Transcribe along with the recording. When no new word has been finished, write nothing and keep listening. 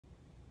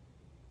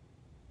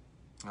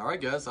All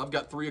right, guys, I've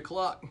got 3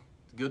 o'clock.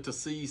 Good to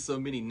see so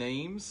many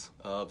names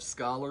of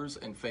scholars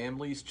and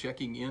families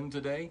checking in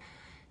today.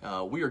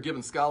 We are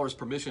giving scholars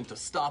permission to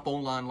stop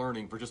online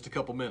learning for just a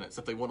couple minutes.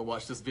 If they want to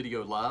watch this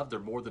video live, they're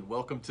more than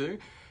welcome to.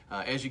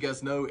 As you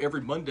guys know,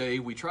 every Monday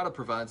we try to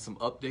provide some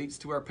updates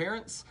to our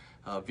parents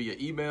via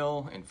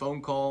email and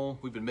phone call.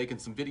 We've been making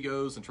some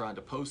videos and trying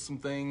to post some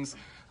things.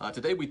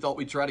 Today we thought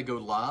we'd try to go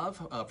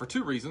live for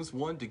 2 reasons.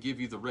 One, to give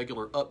you the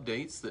regular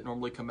updates that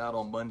normally come out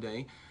on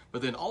Monday,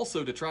 but then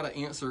also to try to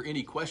answer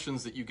any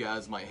questions that you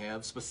guys might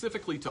have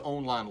specifically to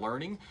online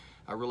learning.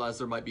 I realize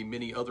there might be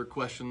many other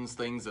questions,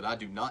 things that I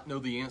do not know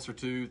the answer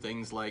to,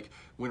 things like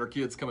when are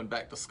kids coming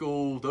back to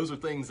school? Those are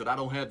things that I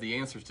don't have the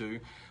answers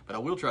to, but I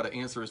will try to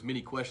answer as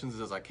many questions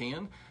as I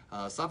can.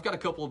 So I've got a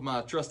couple of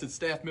my trusted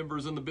staff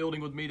members in the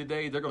building with me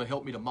today. They're going to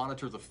help me to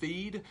monitor the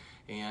feed,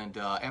 and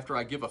after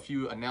I give a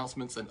few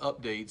announcements and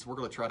updates, we're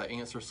going to try to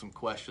answer some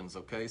questions,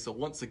 okay? So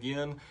once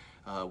again,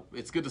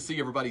 it's good to see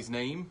everybody's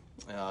name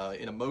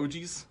in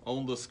emojis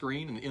on the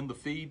screen and in the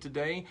feed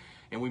today.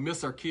 And we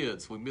miss our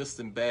kids. We miss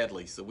them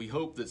badly. So we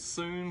hope that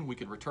soon we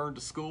can return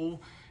to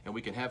school and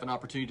we can have an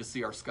opportunity to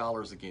see our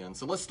scholars again.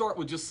 So let's start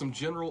with just some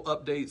general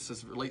updates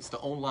as it relates to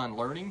online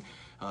learning.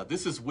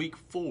 This is week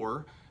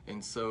 4.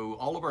 And so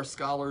all of our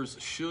scholars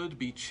should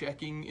be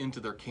checking into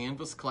their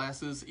Canvas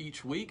classes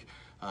each week.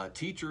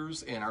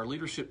 Teachers and our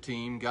leadership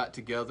team got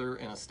together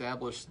and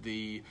established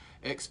the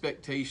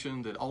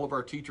expectation that all of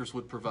our teachers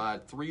would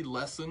provide 3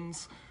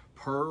 lessons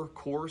per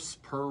course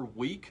per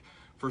week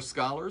for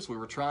scholars. We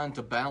were trying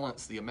to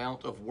balance the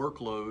amount of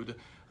workload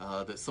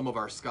that some of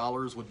our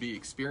scholars would be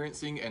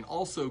experiencing and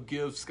also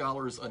give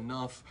scholars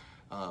enough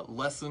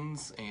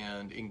lessons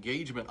and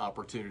engagement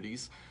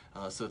opportunities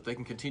so that they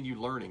can continue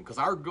learning. Because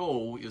our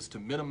goal is to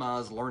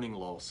minimize learning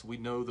loss. We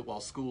know that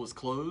while school is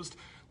closed,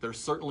 there's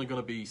certainly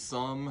going to be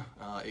some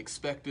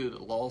expected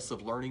loss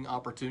of learning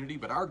opportunity,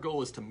 but our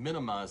goal is to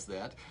minimize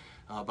that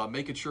by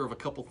making sure of a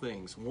couple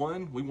things.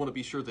 One, we want to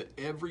be sure that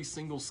every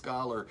single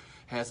scholar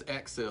has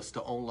access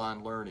to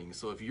online learning.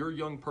 So if your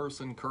young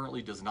person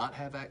currently does not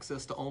have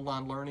access to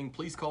online learning,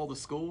 please call the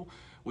school.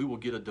 We will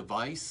get a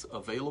device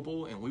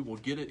available and we will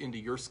get it into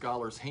your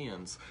scholar's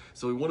hands.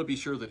 So we want to be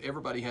sure that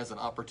everybody has an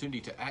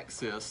opportunity to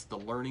access the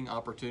learning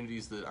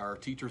opportunities that our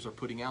teachers are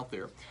putting out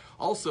there.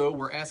 Also,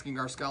 we're asking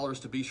our scholars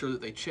to be sure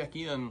that they check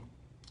in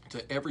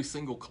to every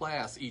single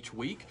class each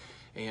week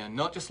and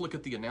not just look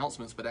at the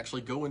announcements, but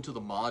actually go into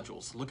the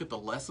modules. Look at the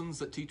lessons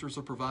that teachers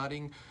are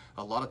providing.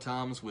 A lot of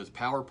times with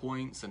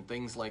PowerPoints and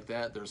things like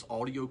that, there's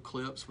audio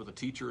clips where the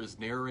teacher is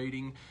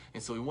narrating.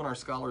 And so we want our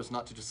scholars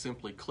not to just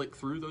simply click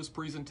through those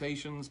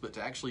presentations, but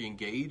to actually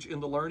engage in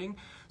the learning.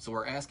 So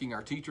we're asking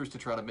our teachers to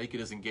try to make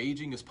it as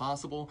engaging as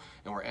possible,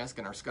 and we're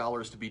asking our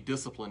scholars to be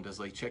disciplined as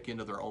they check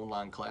into their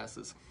online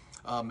classes.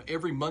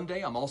 Every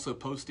Monday, I'm also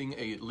posting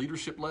a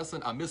leadership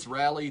lesson. I miss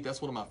Rally.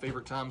 That's one of my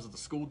favorite times of the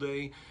school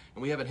day,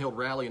 and we haven't held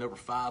Rally in over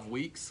 5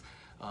 weeks.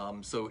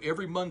 So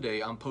every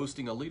Monday, I'm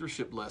posting a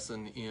leadership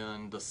lesson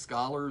in the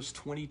Scholars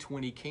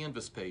 2020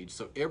 Canvas page.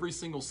 So every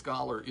single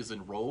scholar is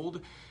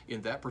enrolled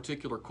in that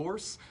particular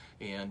course,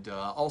 and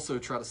also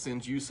try to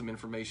send you some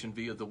information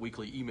via the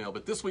weekly email.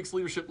 But this week's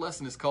leadership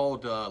lesson is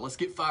called Let's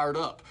Get Fired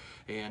Up.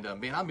 And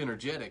man, I'm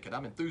energetic and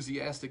I'm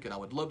enthusiastic, and I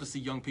would love to see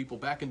young people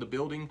back in the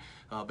building.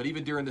 But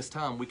even during this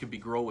time, we can be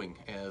growing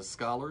as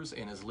scholars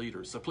and as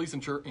leaders. So please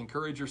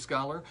encourage your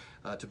scholar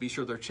to be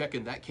sure they're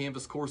checking that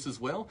Canvas course as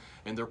well,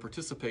 and they're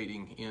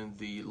participating in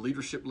the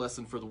leadership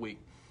lesson for the week.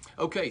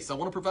 Okay, so I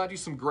want to provide you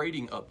some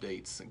grading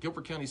updates.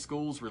 Guilford County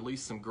Schools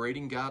released some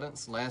grading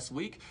guidance last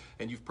week,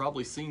 and you've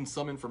probably seen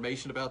some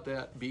information about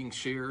that being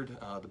shared.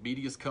 The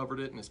media's covered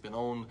it, and it's been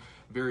on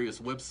various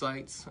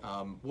websites.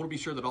 Want to be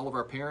sure that all of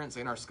our parents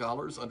and our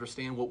scholars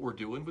understand what we're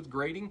doing with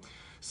grading.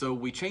 So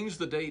we changed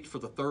the date for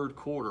the 3rd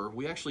quarter.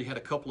 We actually had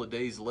a couple of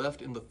days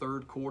left in the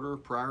 3rd quarter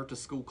prior to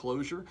school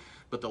closure,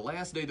 but the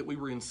last day that we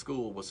were in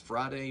school was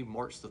Friday,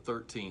 March the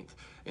 13th.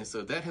 And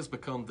so that has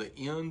become the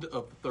end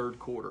of the 3rd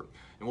quarter.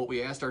 And what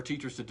we asked our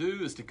teachers to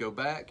do is to go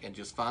back and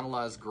just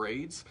finalize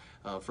grades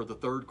for the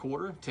 3rd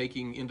quarter,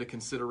 taking into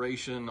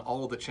consideration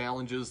all of the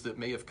challenges that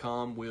may have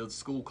come with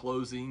school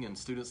closing and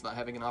students not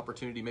having an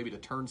opportunity maybe to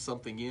turn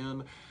something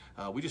in.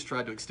 We just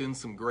tried to extend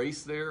some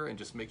grace there and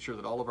just make sure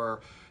that all of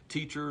our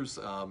teachers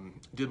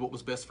did what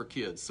was best for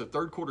kids. So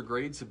 3rd quarter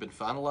grades have been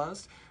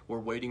finalized. We're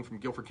waiting from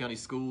Guilford County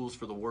Schools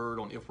for the word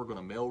on if we're going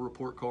to mail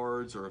report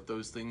cards or if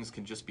those things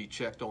can just be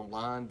checked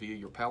online via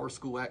your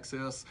PowerSchool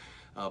access.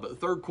 But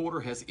the 3rd quarter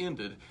has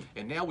ended,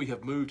 and now we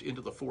have moved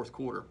into the 4th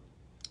quarter.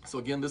 So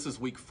again, this is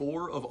week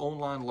 4 of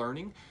online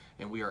learning,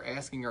 and we are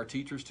asking our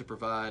teachers to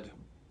provide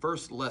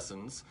first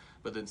lessons,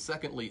 but then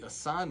secondly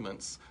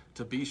assignments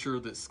to be sure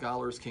that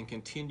scholars can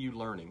continue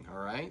learning.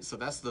 All right, so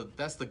that's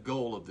the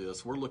goal of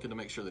this. We're looking to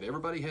make sure that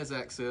everybody has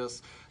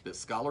access, that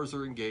scholars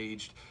are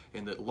engaged,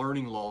 and that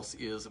learning loss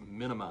is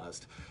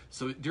minimized.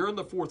 So during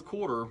the 4th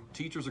quarter,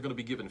 teachers are going to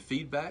be given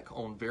feedback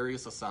on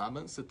various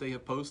assignments that they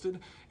have posted,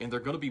 and they're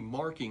going to be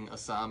marking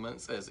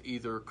assignments as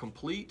either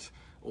complete,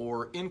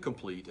 or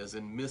incomplete, as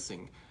in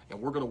missing. And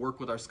we're going to work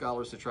with our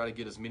scholars to try to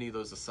get as many of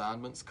those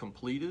assignments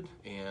completed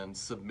and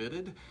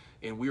submitted.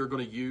 And we are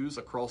going to use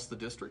across the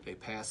district a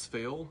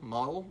pass-fail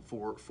model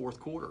for fourth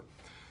quarter.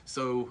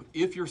 So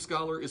if your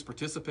scholar is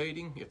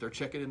participating, if they're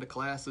checking into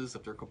classes,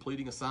 if they're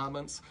completing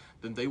assignments,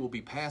 then they will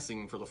be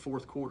passing for the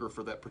fourth quarter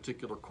for that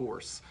particular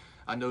course.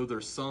 I know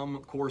there's some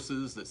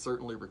courses that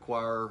certainly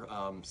require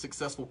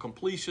successful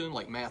completion,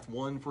 like Math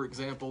 1, for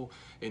example,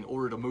 in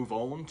order to move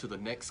on to the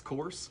next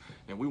course,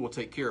 and we will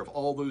take care of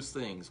all those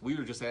things. We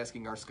are just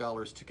asking our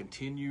scholars to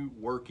continue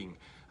working.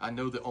 I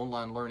know that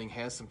online learning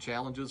has some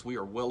challenges. We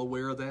are well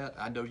aware of that.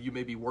 I know you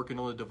may be working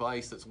on a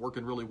device that's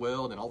working really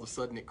well and all of a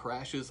sudden it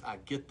crashes. I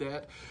get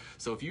that.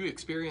 So if you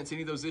experience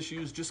any of those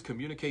issues, just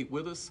communicate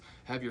with us.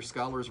 Have your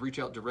scholars reach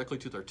out directly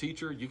to their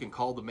teacher. You can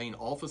call the main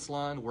office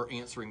line. We're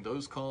answering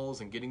those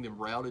calls and getting them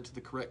routed to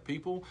the correct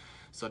people.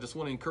 So I just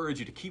want to encourage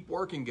you to keep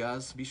working,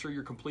 guys. Be sure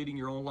you're completing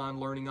your online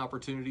learning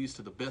opportunities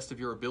to the best of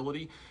your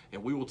ability,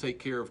 and we will take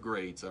care of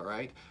grades, all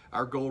right?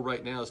 Our goal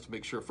right now is to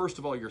make sure, first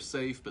of all, you're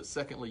safe, but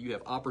secondly, you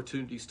have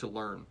opportunities to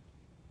learn.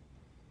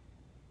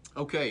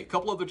 Okay, a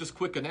couple other just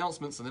quick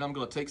announcements, and then I'm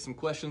going to take some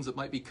questions that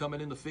might be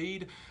coming in the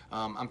feed.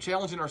 I'm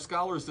challenging our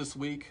scholars this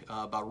week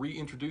by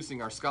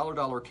reintroducing our Scholar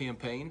Dollar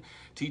campaign.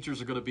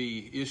 Teachers are going to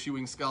be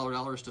issuing Scholar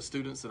Dollars to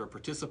students that are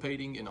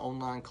participating in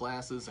online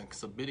classes and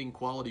submitting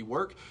quality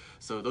work.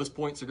 So those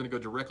points are going to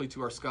go directly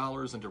to our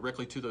scholars and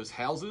directly to those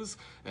houses,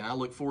 and I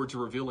look forward to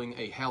revealing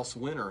a house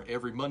winner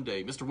every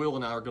Monday. Mr. Will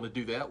and I are going to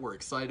do that. We're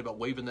excited about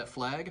waving that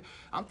flag.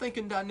 I'm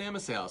thinking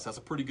Dynamis House has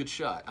a pretty good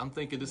shot. I'm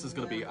thinking this is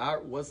going to be our,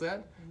 what's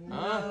that?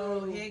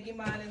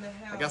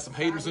 I got some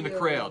haters in the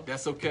crowd.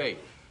 That's okay.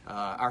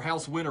 Our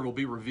house winner will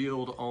be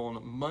revealed on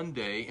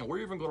Monday, and we're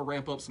even going to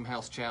ramp up some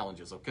house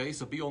challenges, okay?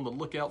 So be on the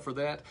lookout for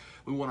that.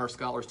 We want our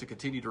scholars to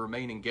continue to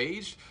remain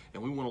engaged,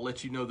 and we want to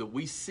let you know that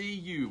we see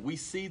you. We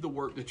see the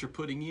work that you're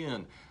putting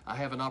in. I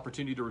have an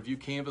opportunity to review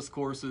Canvas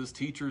courses,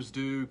 teachers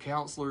do,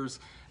 counselors,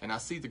 and I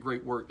see the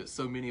great work that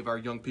so many of our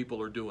young people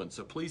are doing.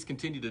 So please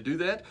continue to do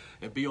that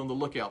and be on the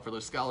lookout for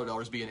those Scholar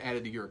Dollars being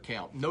added to your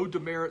account. No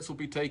demerits will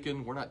be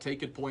taken. We're not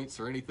taking points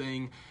or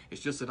anything.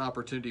 It's just an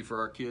opportunity for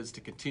our kids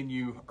to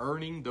continue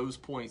earning those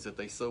points that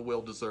they so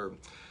well deserve.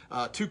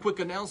 Two quick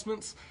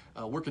announcements.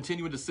 We're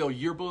continuing to sell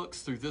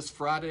yearbooks through this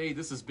Friday.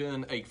 This has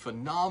been a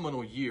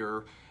phenomenal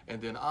year,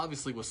 and then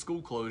obviously with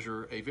school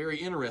closure, a very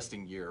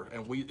interesting year.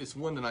 And it's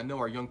one that I know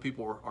our young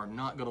people are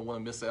not going to want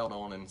to miss out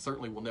on, and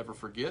certainly will never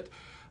forget.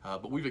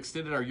 But we've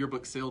extended our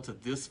yearbook sale to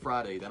this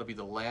Friday. That'll be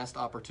the last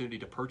opportunity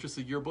to purchase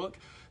a yearbook,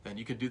 and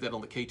you can do that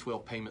on the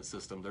K-12 payment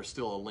system. There's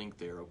still a link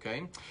there,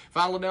 okay?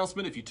 Final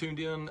announcement, if you tuned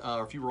in,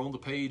 or if you were on the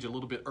page a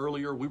little bit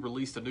earlier, we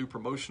released a new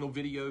promotional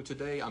video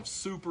today. I'm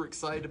super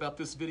excited about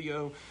this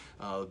video.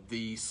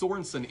 The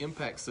Sorensen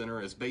Impact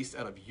Center is based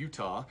out of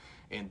Utah,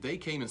 and they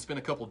came and spent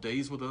a couple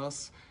days with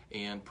us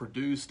and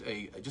produced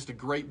just a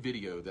great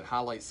video that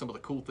highlights some of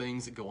the cool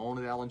things that go on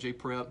at Allen J.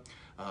 Prep.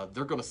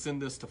 They're going to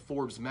send this to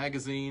Forbes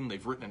magazine.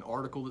 They've written an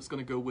article that's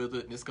going to go with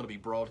it, and it's going to be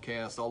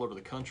broadcast all over the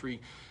country.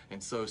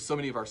 And so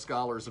many of our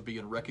scholars are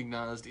being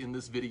recognized in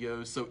this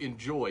video. So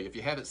enjoy. If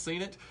you haven't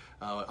seen it,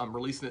 I'm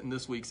releasing it in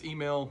this week's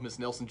email. Ms.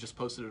 Nelson just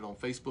posted it on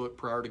Facebook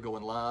prior to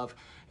going live.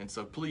 And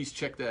so please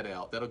check that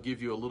out. That'll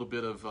give you a little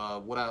bit of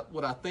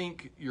what I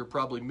think you're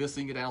probably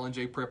missing at Allen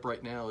J. Prep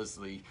right now is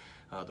the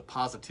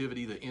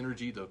positivity, the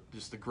energy,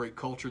 just the great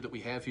culture that we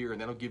have here,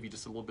 and that'll give you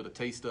just a little bit of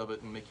taste of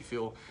it and make you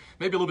feel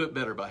maybe a little bit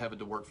better about having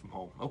to work from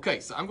home.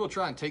 Okay, so I'm going to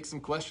try and take some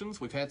questions.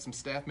 We've had some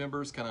staff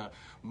members kind of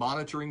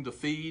monitoring the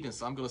feed, and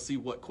so I'm going to see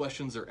what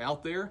questions are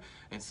out there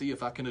and see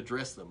if I can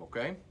address them,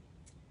 okay?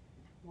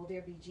 Will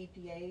there be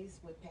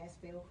GPAs with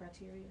pass-fail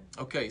criteria?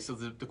 Okay, so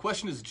the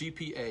question is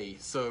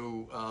GPA.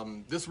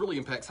 So this really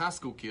impacts high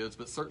school kids,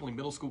 but certainly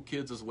middle school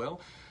kids as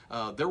well.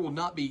 There will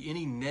not be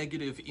any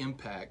negative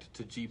impact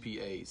to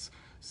GPAs.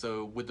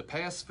 So with the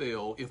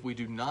pass-fail, if we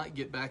do not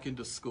get back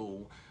into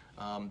school,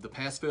 the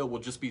pass-fail will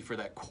just be for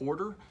that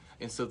quarter.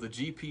 And so the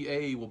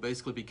GPA will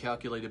basically be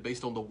calculated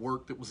based on the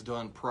work that was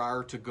done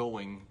prior to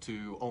going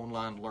to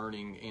online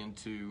learning and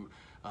to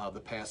the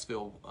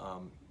pass-fail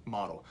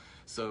model.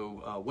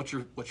 So what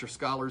your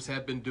scholars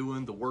have been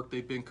doing, the work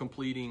they've been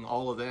completing,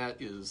 all of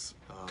that is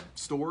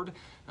stored.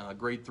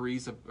 Quarter three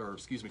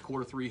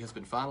has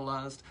been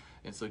finalized,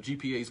 and so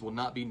GPAs will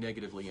not be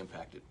negatively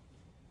impacted.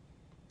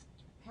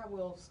 How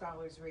will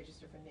scholars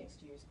register for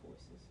next year's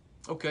courses?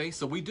 Okay,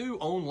 so we do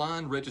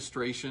online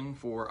registration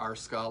for our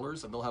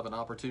scholars, and they'll have an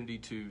opportunity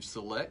to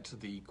select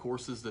the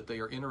courses that they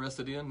are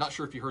interested in. Not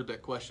sure if you heard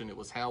that question. It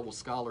was how will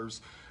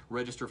scholars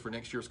register for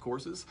next year's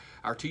courses.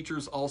 Our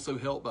teachers also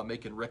help by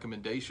making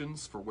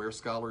recommendations for where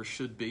scholars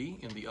should be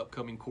in the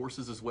upcoming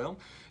courses as well.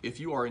 If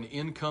you are an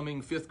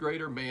incoming fifth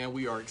grader, man,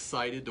 we are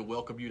excited to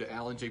welcome you to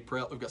Allen J.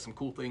 Prep. We've got some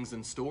cool things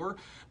in store,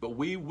 but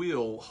we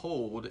will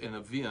hold an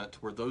event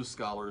where those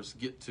scholars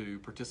get to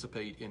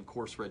participate in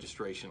course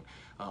registration.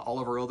 All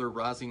of our other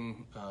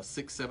rising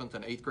 6th, 7th,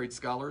 and 8th grade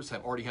scholars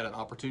have already had an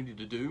opportunity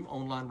to do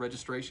online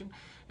registration,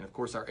 and of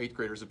course our 8th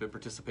graders have been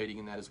participating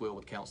in that as well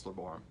with Counselor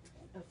Barham.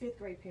 A fifth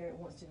grade parent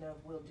wants to know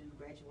if we'll do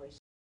graduation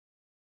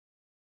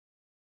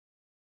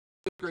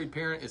fifth grade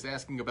parent is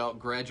asking about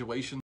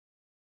graduation.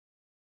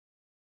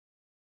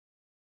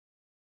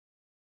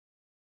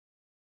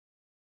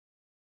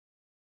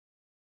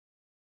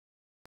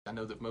 I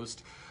know that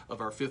most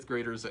of our fifth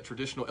graders at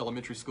traditional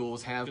elementary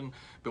schools have,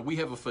 but we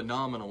have a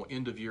phenomenal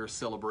end of year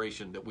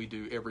celebration that we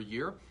do every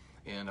year.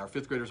 And our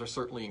fifth graders are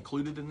certainly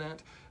included in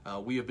that.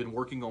 We have been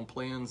working on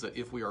plans that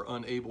if we are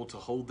unable to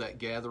hold that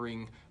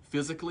gathering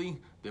physically,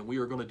 then we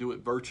are going to do it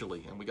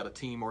virtually. And we got a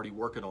team already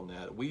working on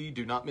that. We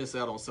do not miss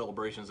out on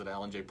celebrations at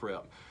Allen J.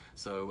 Prep.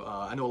 So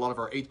I know a lot of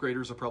our eighth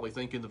graders are probably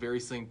thinking the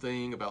very same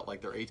thing about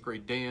like their eighth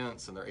grade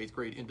dance and their eighth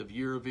grade end of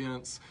year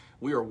events.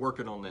 We are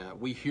working on that.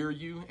 We hear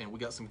you, and we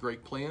got some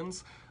great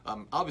plans.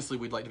 Obviously,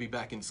 we'd like to be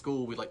back in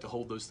school. We'd like to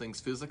hold those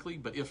things physically,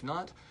 but if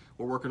not,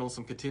 we're working on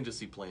some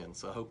contingency plans.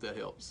 So I hope that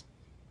helps.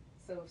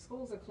 So if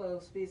schools are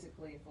closed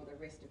physically for the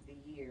rest of the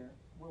year,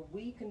 will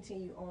we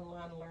continue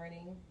online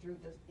learning through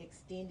the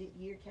extended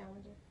year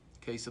calendar?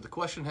 Okay, so the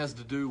question has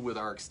to do with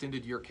our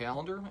extended year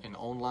calendar and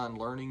online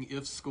learning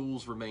if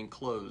schools remain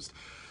closed.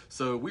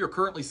 So we are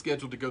currently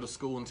scheduled to go to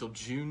school until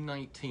June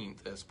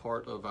 19th as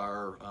part of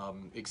our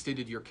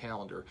extended year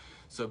calendar.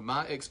 So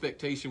my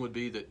expectation would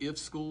be that if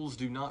schools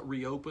do not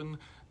reopen,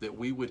 that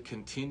we would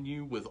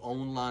continue with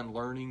online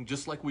learning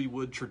just like we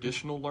would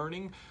traditional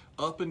learning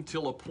up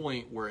until a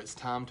point where it's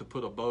time to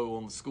put a bow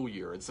on the school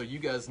year. And so you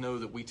guys know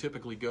that we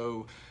typically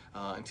go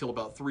until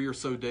about 3 or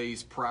so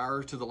days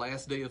prior to the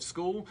last day of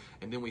school,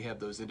 and then we have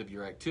those end of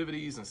year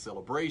activities and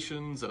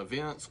celebrations and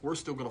events. We're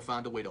still going to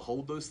find a way to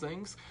hold those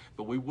things,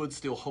 but we would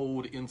still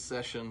hold in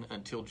session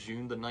until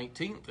June the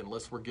 19th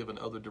unless we're given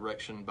other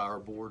direction by our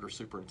board or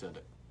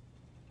superintendent.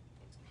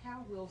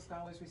 How will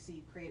scholars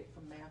receive credit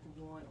for Math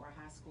 1 or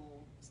high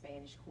school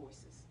Spanish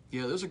courses?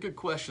 Yeah, those are good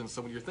questions.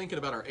 So when you're thinking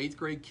about our eighth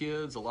grade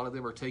kids, a lot of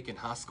them are taking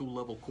high school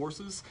level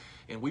courses,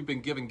 and we've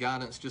been giving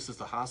guidance just as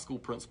the high school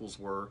principals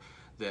were,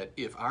 that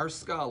if our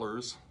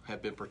scholars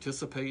have been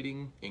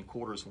participating in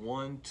quarters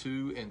 1,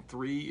 2, and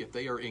 3, if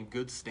they are in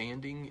good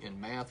standing in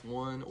Math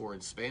 1 or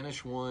in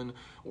Spanish 1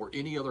 or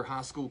any other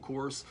high school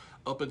course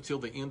up until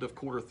the end of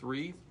quarter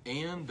 3,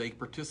 and they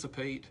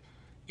participate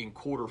in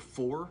quarter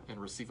 4 and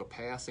receive a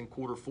pass in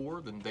quarter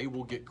 4, then they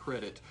will get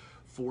credit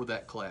for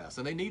that class.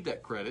 And they need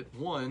that credit.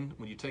 One,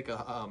 when you take a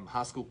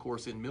high school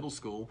course in middle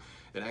school,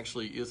 it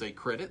actually is a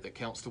credit that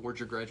counts towards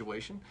your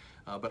graduation,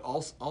 but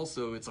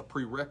also it's a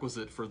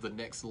prerequisite for the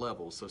next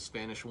level. So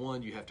Spanish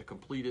 1, you have to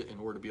complete it in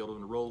order to be able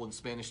to enroll in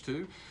Spanish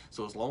 2.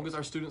 So as long as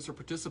our students are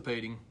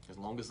participating, as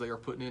long as they are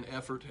putting in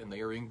effort and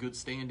they are in good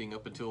standing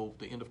up until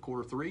the end of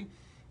quarter 3,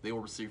 they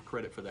will receive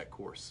credit for that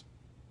course.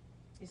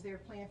 Is there a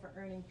plan for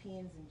earning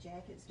pens and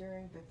jackets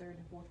during the third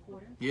and fourth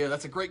quarter? Yeah,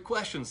 that's a great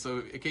question.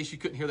 So in case you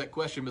couldn't hear that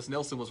question, Ms.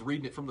 Nelson was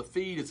reading it from the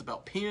feed. It's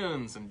about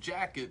pens and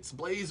jackets,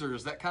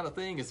 blazers, that kind of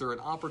thing. Is there an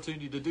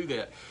opportunity to do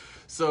that?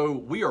 So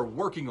we are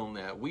working on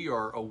that. We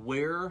are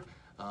aware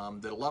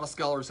that a lot of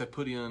scholars have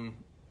put in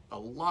a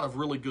lot of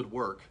really good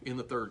work in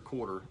the third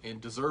quarter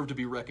and deserve to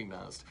be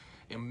recognized.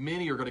 And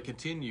many are going to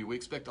continue. We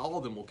expect all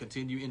of them will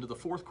continue into the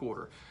fourth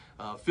quarter.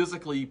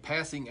 Physically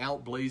passing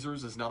out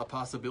blazers is not a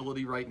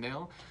possibility right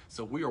now,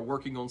 so we are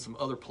working on some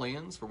other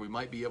plans where we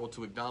might be able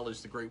to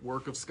acknowledge the great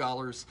work of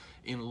scholars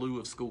in lieu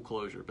of school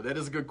closure. But that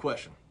is a good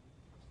question.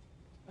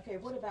 Okay,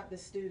 what about the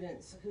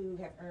students who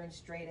have earned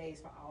straight A's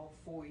for all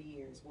 4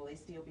 years? Will they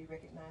still be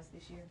recognized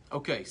this year?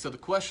 Okay, so the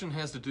question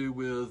has to do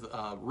with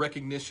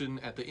recognition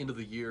at the end of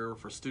the year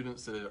for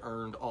students that have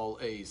earned all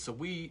A's. So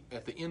we,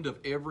 at the end of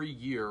every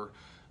year,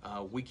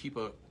 we keep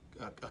a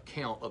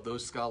count of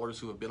those scholars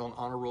who have been on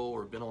honor roll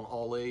or been on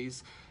all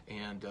A's,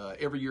 and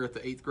every year at the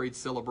 8th grade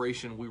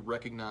celebration we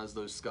recognize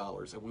those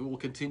scholars, and we will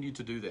continue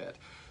to do that.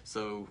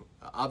 So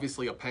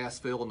obviously a pass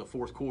fail in the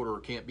fourth quarter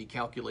can't be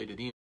calculated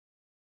in,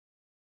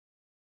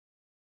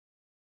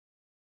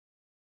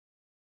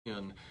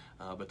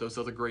 but those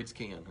other grades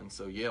can. And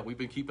so yeah, we've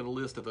been keeping a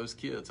list of those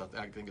kids.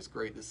 I think it's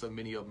great that so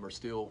many of them are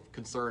still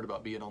concerned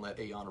about being on that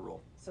A honor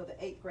roll. So the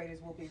 8th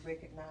graders will be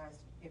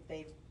recognized if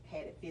they've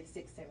had it 5th,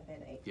 6th, 7th,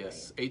 and 8th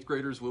Yes, grade. 8th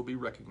graders will be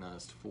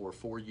recognized for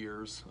 4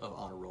 years of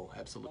honor roll,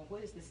 absolutely.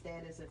 What is the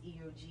status of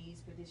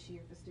EOGs for this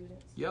year for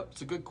students? Yep,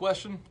 it's a good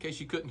question. In case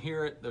you couldn't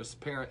hear it, there's a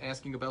parent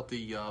asking about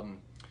the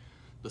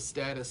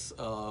status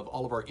of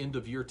all of our end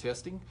of year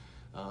testing.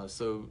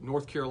 So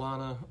North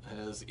Carolina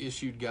has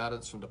issued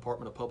guidance from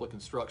Department of Public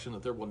Instruction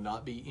that there will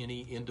not be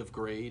any end of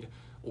grade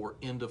or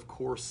end of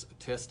course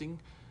testing.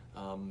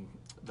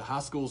 The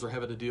high schools are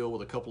having to deal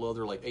with a couple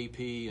other like AP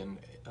and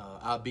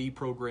IB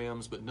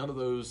programs, but none of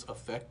those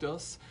affect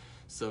us.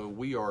 So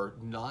we are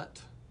not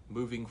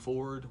moving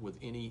forward with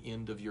any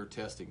end of year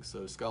testing.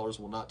 So scholars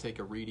will not take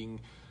a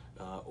reading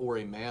or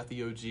a math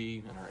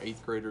EOG, and our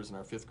 8th graders and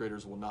our 5th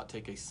graders will not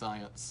take a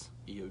science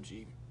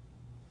EOG.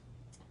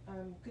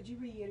 Could you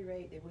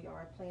reiterate that we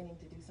are planning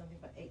to do something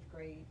for 8th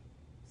grade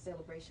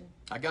celebration?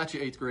 I got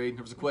you, 8th grade.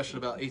 There was a question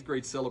about 8th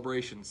grade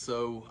celebration.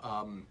 So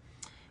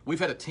we've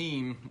had a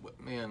team,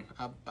 man,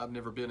 I've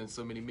never been in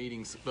so many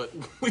meetings, but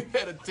we've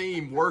had a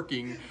team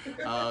working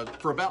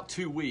for about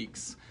 2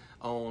 weeks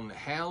on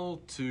how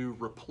to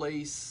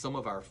replace some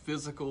of our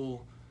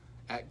physical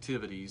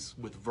activities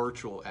with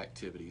virtual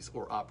activities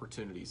or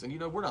opportunities. And you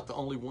know, we're not the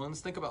only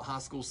ones. Think about high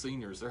school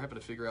seniors. They're having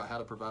to figure out how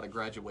to provide a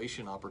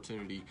graduation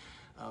opportunity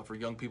for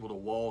young people to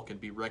walk and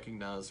be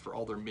recognized for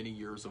all their many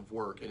years of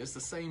work. And it's the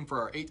same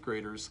for our 8th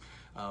graders.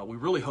 We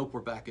really hope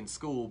we're back in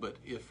school, but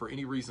if for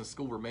any reason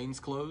school remains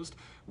closed,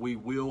 we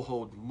will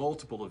hold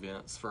multiple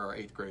events for our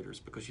 8th graders,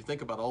 because you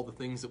think about all the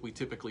things that we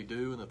typically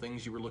do and the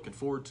things you were looking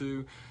forward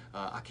to.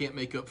 I can't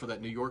make up for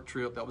that New York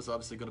trip. That was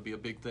obviously going to be a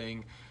big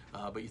thing.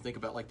 But you think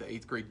about like the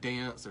 8th grade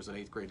dance, there's an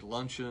 8th grade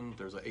luncheon,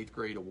 there's an 8th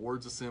grade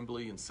awards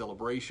assembly and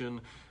celebration.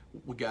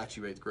 We got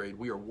you, 8th grade.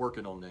 We are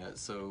working on that.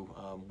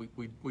 So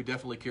we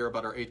definitely care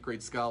about our 8th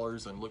grade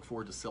scholars and look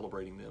forward to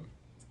celebrating them.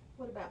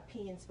 What about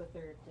pens for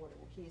third quarter?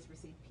 Will kids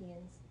receive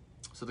pens?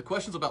 So the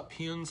question's about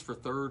pens for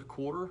third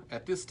quarter.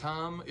 At this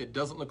time, it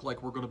doesn't look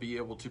like we're going to be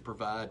able to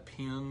provide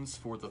pens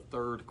for the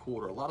third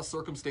quarter. A lot of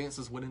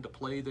circumstances went into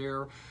play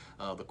there.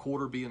 The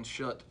quarter being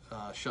shut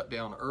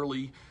down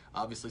early.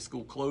 Obviously,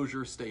 school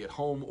closure,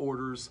 stay-at-home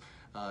orders.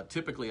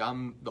 Typically,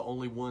 I'm the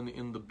only one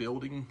in the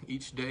building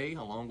each day,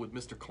 along with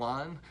Mr.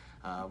 Klein.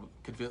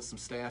 Convinced some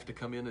staff to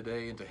come in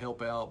today and to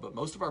help out, but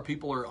most of our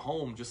people are at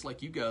home, just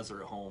like you guys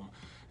are at home.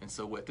 And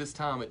so at this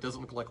time, it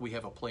doesn't look like we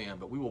have a plan,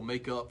 but we will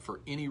make up for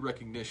any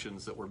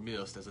recognitions that were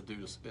missed as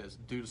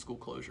due to school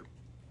closure.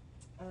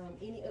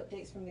 Any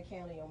updates from the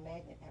county on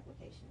magnet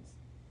applications?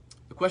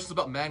 The question's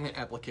about magnet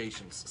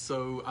applications.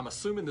 So I'm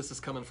assuming this is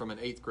coming from an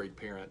 8th grade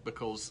parent,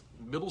 because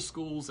middle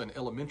schools and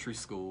elementary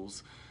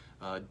schools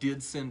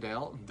did send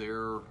out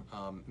their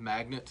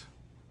magnet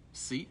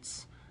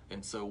seats.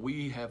 And so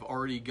we have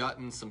already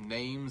gotten some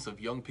names of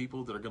young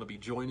people that are going to be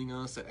joining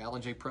us at Allen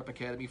J. Prep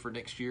Academy for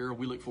next year.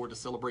 We look forward to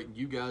celebrating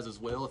you guys as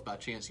well, if by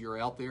chance you're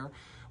out there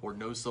or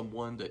know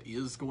someone that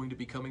is going to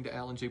be coming to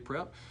Allen J.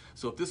 Prep.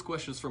 So if this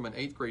question is from an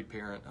 8th grade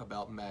parent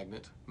about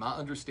Magnet, my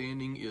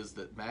understanding is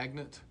that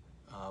Magnet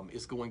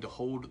is going to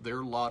hold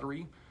their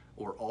lottery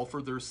or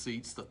offer their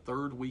seats the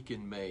 3rd week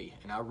in May.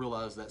 And I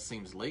realize that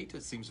seems late.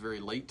 It seems very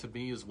late to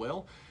me as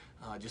well.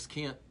 I just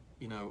can't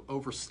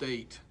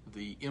overstate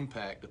the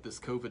impact that this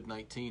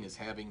COVID-19 is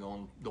having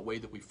on the way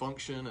that we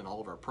function and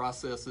all of our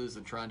processes,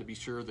 and trying to be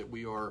sure that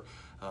we are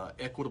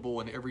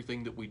equitable in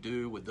everything that we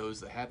do with those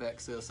that have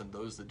access and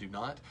those that do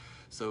not.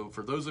 So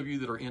for those of you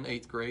that are in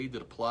 8th grade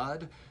that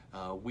applied,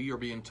 we are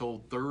being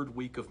told 3rd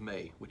week of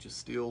May, which is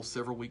still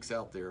several weeks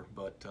out there,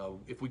 but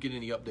if we get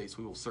any updates,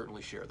 we will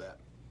certainly share that.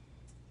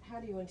 How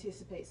do you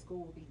anticipate school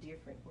will be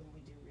different when we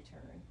do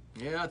return?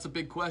 Yeah, it's a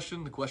big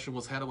question. The question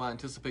was, how do I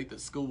anticipate that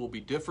school will be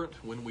different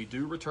when we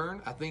do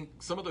return? I think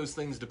some of those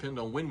things depend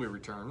on when we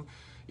return.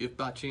 If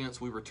by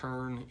chance we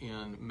return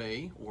in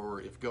May,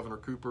 or if Governor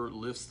Cooper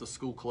lifts the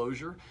school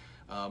closure,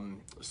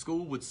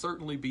 school would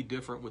certainly be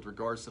different with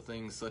regards to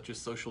things such as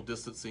social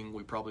distancing.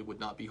 We probably would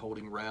not be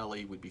holding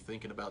rally. We'd be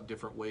thinking about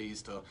different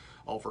ways to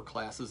offer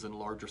classes in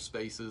larger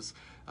spaces.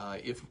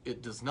 If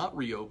it does not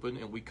reopen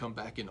and we come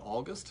back in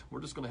August,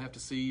 we're just going to have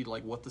to see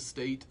what the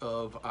state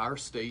of our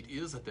state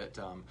is at that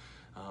time.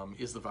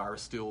 Is the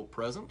virus still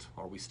present?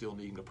 Are we still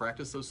needing to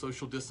practice those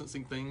social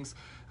distancing things?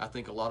 I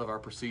think a lot of our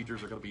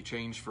procedures are going to be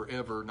changed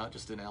forever, not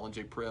just in Allen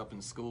J. Prep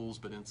and schools,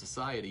 but in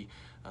society.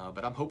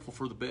 But I'm hopeful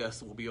for the best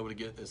that we'll be able to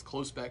get as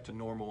close back to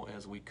normal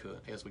as we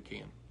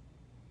can.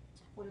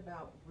 What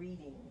about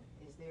reading?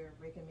 Is there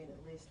a recommended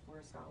list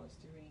for scholars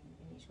to read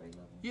in each grade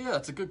level? Yeah,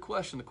 it's a good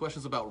question. The question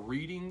is about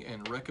reading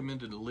and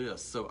recommended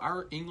lists. So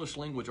our English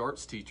language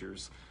arts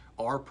teachers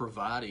are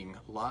providing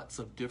lots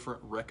of different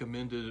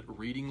recommended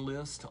reading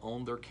lists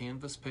on their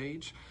Canvas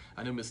page.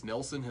 I know Ms.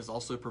 Nelson has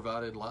also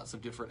provided lots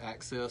of different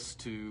access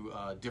to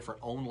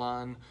different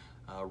online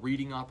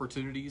reading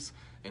opportunities.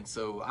 And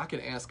so I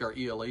can ask our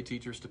ELA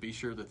teachers to be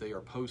sure that they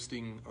are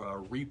posting,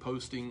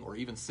 reposting, or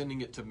even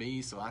sending it to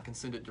me so I can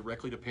send it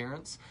directly to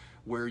parents,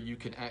 where you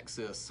can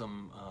access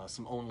some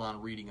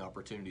online reading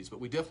opportunities. But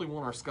we definitely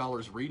want our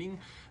scholars reading.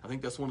 I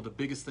think that's one of the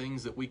biggest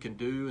things that we can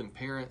do. And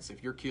parents,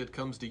 if your kid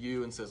comes to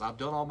you and says, I've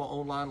done all my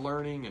online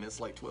learning and it's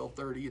like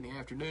 12:30 in the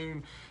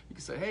afternoon, you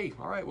can say, hey,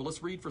 all right, well,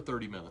 let's read for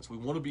 30 minutes. We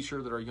want to be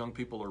sure that our young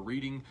people are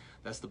reading.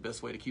 That's the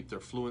best way to keep their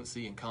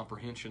fluency and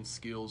comprehension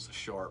skills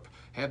sharp.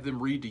 Have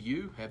them read to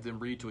you, have them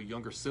read to a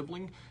younger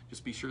sibling.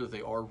 Just be sure that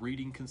they are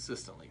reading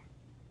consistently.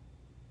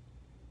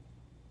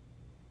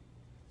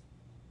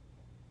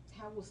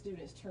 How will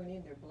students turn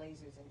in their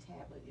blazers and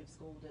tablet if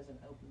school doesn't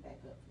open back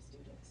up for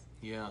students?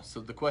 Yeah, so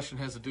the question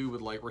has to do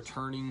with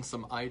returning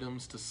some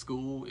items to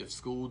school if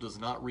school does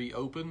not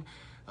reopen.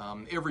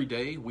 Every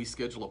day we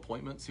schedule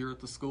appointments here at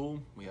the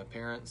school. We have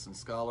parents and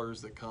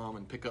scholars that come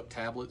and pick up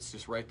tablets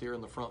just right there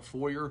in the front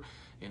foyer.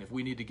 And if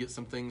we need to get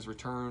some things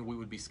returned, we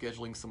would be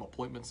scheduling some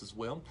appointments as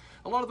well.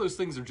 A lot of those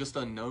things are just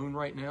unknown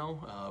right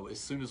now. As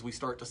soon as we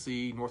start to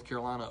see North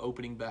Carolina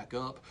opening back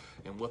up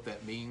and what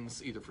that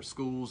means either for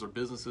schools or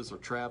businesses or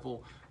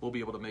travel, we'll be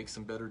able to make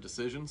some better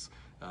decisions.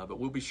 But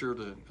we'll be sure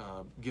to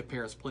give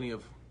parents plenty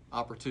of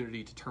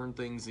opportunity to turn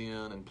things in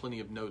and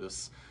plenty of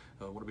notice.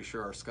 I want to be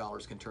sure our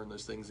scholars can turn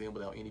those things in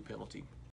without any penalty.